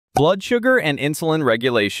Blood sugar and insulin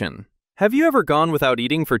regulation. Have you ever gone without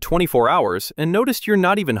eating for 24 hours and noticed you're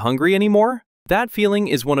not even hungry anymore? That feeling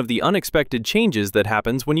is one of the unexpected changes that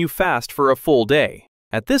happens when you fast for a full day.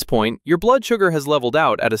 At this point, your blood sugar has leveled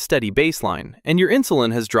out at a steady baseline, and your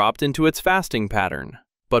insulin has dropped into its fasting pattern.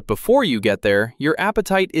 But before you get there, your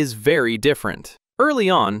appetite is very different. Early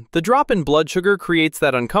on, the drop in blood sugar creates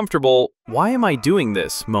that uncomfortable, "why am I doing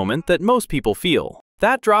this?" moment that most people feel.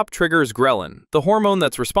 That drop triggers ghrelin, the hormone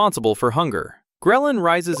that's responsible for hunger. Ghrelin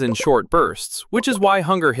rises in short bursts, which is why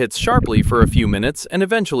hunger hits sharply for a few minutes and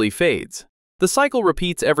eventually fades. The cycle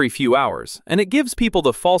repeats every few hours, and it gives people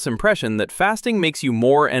the false impression that fasting makes you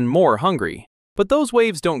more and more hungry. But those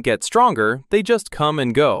waves don't get stronger, they just come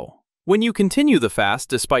and go. When you continue the fast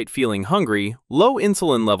despite feeling hungry, low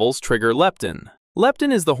insulin levels trigger leptin.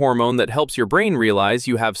 Leptin is the hormone that helps your brain realize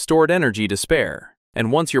you have stored energy to spare. And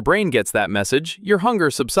once your brain gets that message, your hunger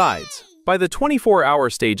subsides. By the 24-hour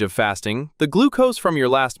stage of fasting, the glucose from your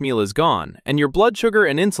last meal is gone, and your blood sugar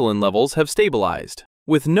and insulin levels have stabilized.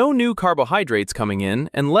 With no new carbohydrates coming in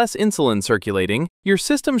and less insulin circulating, your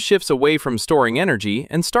system shifts away from storing energy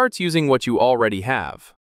and starts using what you already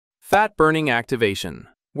have. Fat-burning activation.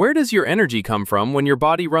 Where does your energy come from when your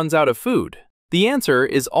body runs out of food? The answer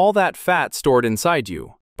is all that fat stored inside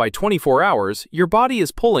you. By 24 hours, your body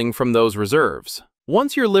is pulling from those reserves.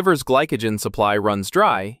 Once your liver's glycogen supply runs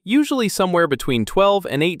dry, usually somewhere between 12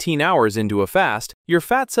 and 18 hours into a fast, your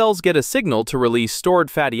fat cells get a signal to release stored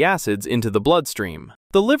fatty acids into the bloodstream.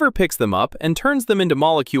 The liver picks them up and turns them into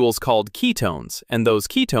molecules called ketones, and those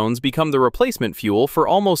ketones become the replacement fuel for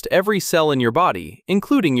almost every cell in your body,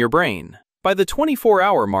 including your brain. By the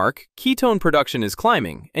 24-hour mark, ketone production is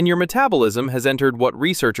climbing, and your metabolism has entered what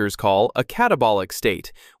researchers call a catabolic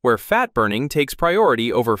state, where fat burning takes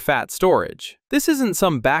priority over fat storage. This isn't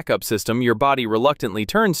some backup system your body reluctantly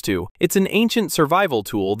turns to, it's an ancient survival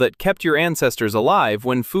tool that kept your ancestors alive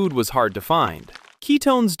when food was hard to find.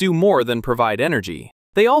 Ketones do more than provide energy.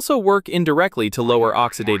 They also work indirectly to lower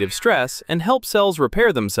oxidative stress and help cells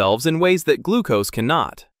repair themselves in ways that glucose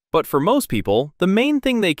cannot. But for most people, the main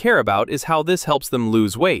thing they care about is how this helps them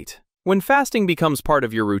lose weight. When fasting becomes part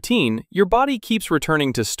of your routine, your body keeps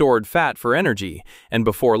returning to stored fat for energy, and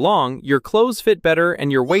before long, your clothes fit better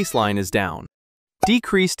and your waistline is down.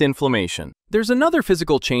 Decreased inflammation. There's another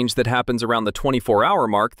physical change that happens around the 24-hour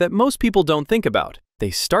mark that most people don't think about.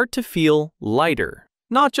 They start to feel lighter.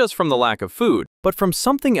 Not just from the lack of food, but from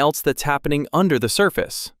something else that's happening under the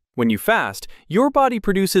surface. When you fast, your body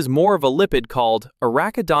produces more of a lipid called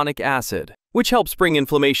arachidonic acid, which helps bring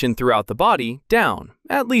inflammation throughout the body down,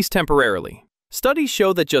 at least temporarily. Studies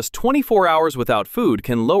show that just 24 hours without food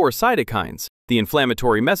can lower cytokines, the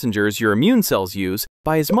inflammatory messengers your immune cells use,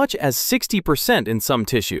 by as much as 60% in some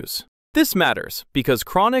tissues. This matters because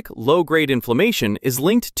chronic, low-grade inflammation is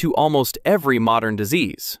linked to almost every modern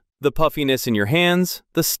disease. The puffiness in your hands,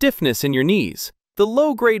 the stiffness in your knees, the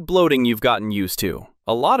low-grade bloating you've gotten used to.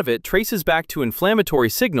 A lot of it traces back to inflammatory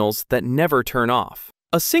signals that never turn off.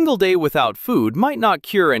 A single day without food might not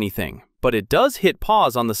cure anything, but it does hit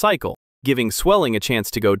pause on the cycle, giving swelling a chance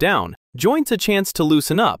to go down, joints a chance to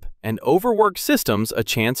loosen up, and overworked systems a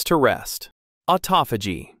chance to rest.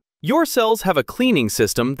 Autophagy. Your cells have a cleaning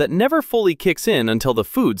system that never fully kicks in until the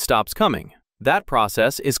food stops coming. That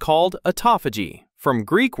process is called autophagy, from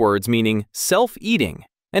Greek words meaning self-eating,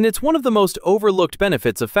 and it's one of the most overlooked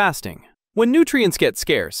benefits of fasting. When nutrients get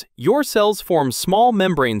scarce, your cells form small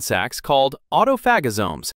membrane sacs called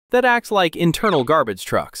autophagosomes that act like internal garbage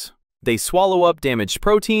trucks. They swallow up damaged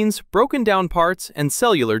proteins, broken down parts, and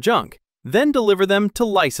cellular junk, then deliver them to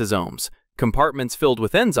lysosomes, compartments filled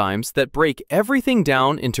with enzymes that break everything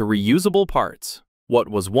down into reusable parts. What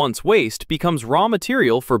was once waste becomes raw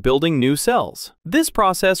material for building new cells. This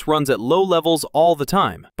process runs at low levels all the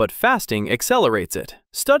time, but fasting accelerates it.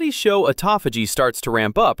 Studies show autophagy starts to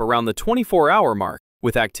ramp up around the 24-hour mark,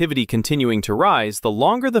 with activity continuing to rise the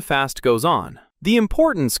longer the fast goes on. The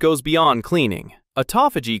importance goes beyond cleaning.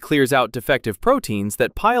 Autophagy clears out defective proteins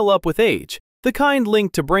that pile up with age, the kind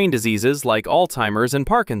linked to brain diseases like Alzheimer's and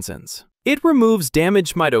Parkinson's. It removes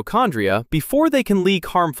damaged mitochondria before they can leak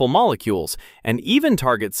harmful molecules and even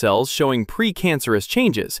target cells showing precancerous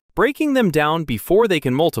changes, breaking them down before they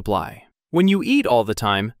can multiply. When you eat all the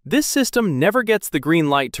time, this system never gets the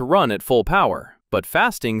green light to run at full power, but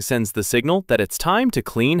fasting sends the signal that it's time to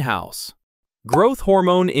clean house. Growth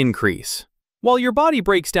hormone increase. While your body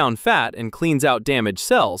breaks down fat and cleans out damaged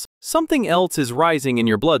cells, something else is rising in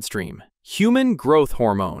your bloodstream. Human growth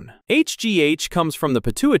hormone. HGH comes from the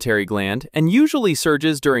pituitary gland and usually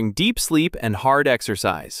surges during deep sleep and hard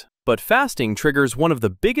exercise. But fasting triggers one of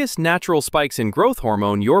the biggest natural spikes in growth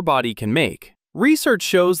hormone your body can make. Research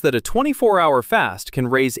shows that a 24-hour fast can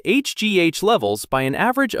raise HGH levels by an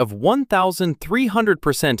average of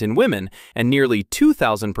 1,300% in women and nearly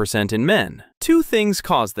 2,000% in men. Two things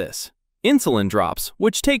cause this: insulin drops,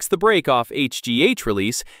 which takes the brake off HGH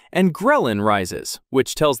release, and ghrelin rises,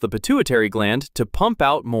 which tells the pituitary gland to pump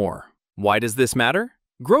out more. Why does this matter?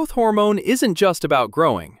 Growth hormone isn't just about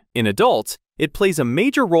growing. In adults, it plays a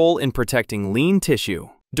major role in protecting lean tissue.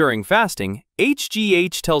 During fasting,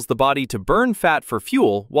 HGH tells the body to burn fat for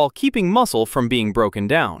fuel while keeping muscle from being broken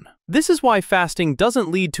down. This is why fasting doesn't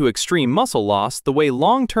lead to extreme muscle loss the way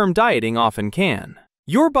long-term dieting often can.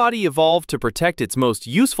 Your body evolved to protect its most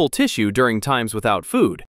useful tissue during times without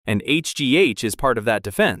food, and HGH is part of that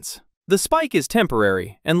defense. The spike is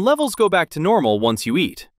temporary, and levels go back to normal once you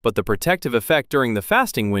eat, but the protective effect during the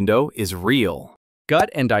fasting window is real. Gut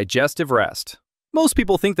and digestive rest. Most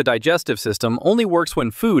people think the digestive system only works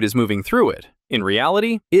when food is moving through it. In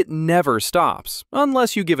reality, it never stops,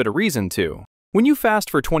 unless you give it a reason to. When you fast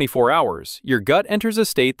for 24 hours, your gut enters a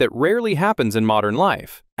state that rarely happens in modern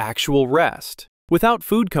life: actual rest. Without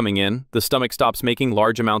food coming in, the stomach stops making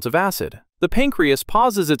large amounts of acid. The pancreas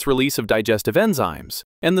pauses its release of digestive enzymes,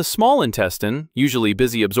 and the small intestine, usually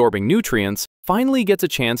busy absorbing nutrients, finally gets a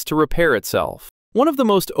chance to repair itself. One of the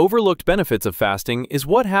most overlooked benefits of fasting is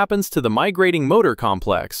what happens to the migrating motor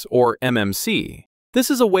complex, or MMC.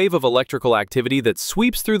 This is a wave of electrical activity that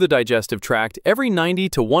sweeps through the digestive tract every 90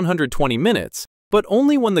 to 120 minutes, but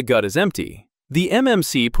only when the gut is empty. The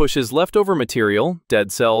MMC pushes leftover material,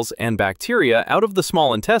 dead cells, and bacteria out of the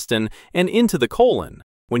small intestine and into the colon.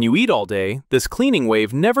 When you eat all day, this cleaning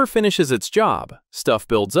wave never finishes its job. Stuff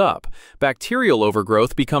builds up, bacterial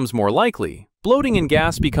overgrowth becomes more likely, bloating and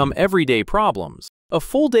gas become everyday problems. A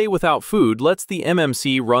full day without food lets the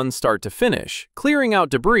MMC run start to finish, clearing out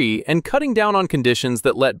debris and cutting down on conditions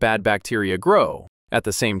that let bad bacteria grow. At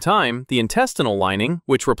the same time, the intestinal lining,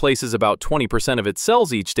 which replaces about 20% of its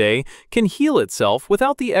cells each day, can heal itself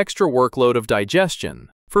without the extra workload of digestion.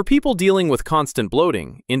 For people dealing with constant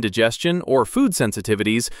bloating, indigestion, or food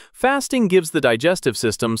sensitivities, fasting gives the digestive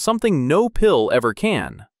system something no pill ever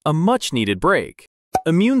can: a much-needed break.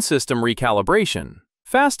 Immune system recalibration.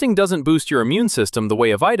 Fasting doesn't boost your immune system the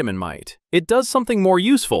way a vitamin might. It does something more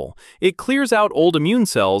useful. It clears out old immune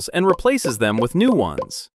cells and replaces them with new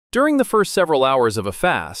ones. During the first several hours of a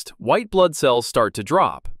fast, white blood cells start to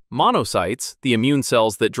drop. Monocytes, the immune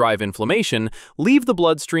cells that drive inflammation, leave the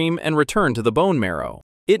bloodstream and return to the bone marrow.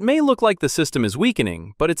 It may look like the system is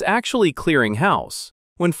weakening, but it's actually clearing house.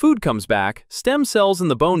 When food comes back, stem cells in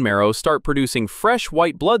the bone marrow start producing fresh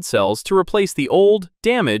white blood cells to replace the old,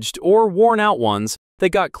 damaged, or worn-out ones that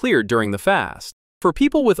got cleared during the fast. For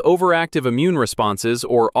people with overactive immune responses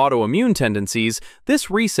or autoimmune tendencies,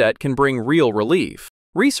 this reset can bring real relief.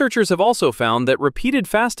 Researchers have also found that repeated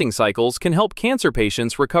fasting cycles can help cancer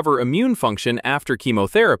patients recover immune function after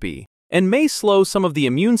chemotherapy, and may slow some of the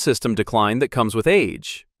immune system decline that comes with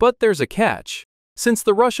age. But there's a catch. Since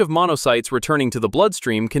the rush of monocytes returning to the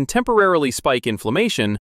bloodstream can temporarily spike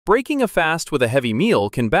inflammation, breaking a fast with a heavy meal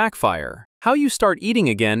can backfire. How you start eating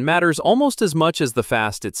again matters almost as much as the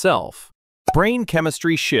fast itself. Brain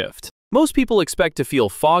chemistry shift. Most people expect to feel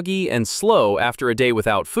foggy and slow after a day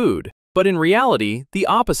without food, but in reality, the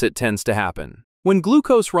opposite tends to happen. When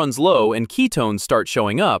glucose runs low and ketones start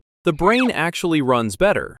showing up, the brain actually runs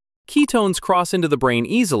better. Ketones cross into the brain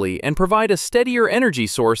easily and provide a steadier energy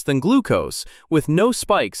source than glucose, with no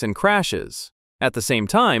spikes and crashes. At the same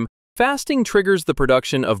time, fasting triggers the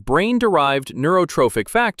production of brain-derived neurotrophic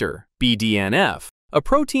factor, BDNF, a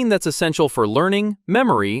protein that's essential for learning,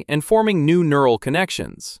 memory, and forming new neural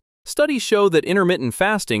connections. Studies show that intermittent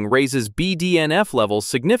fasting raises BDNF levels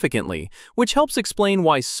significantly, which helps explain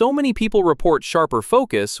why so many people report sharper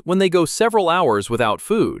focus when they go several hours without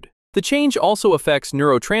food. The change also affects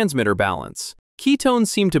neurotransmitter balance. Ketones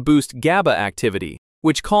seem to boost GABA activity,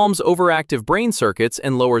 which calms overactive brain circuits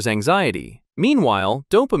and lowers anxiety. Meanwhile,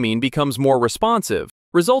 dopamine becomes more responsive,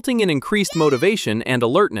 resulting in increased motivation and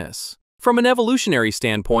alertness. From an evolutionary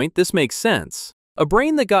standpoint, this makes sense. A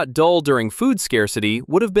brain that got dull during food scarcity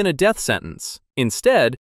would have been a death sentence.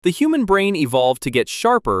 Instead, the human brain evolved to get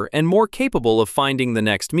sharper and more capable of finding the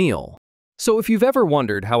next meal. So if you've ever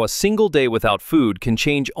wondered how a single day without food can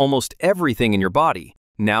change almost everything in your body,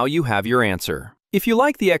 now you have your answer. If you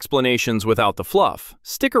like the explanations without the fluff,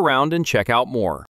 stick around and check out more.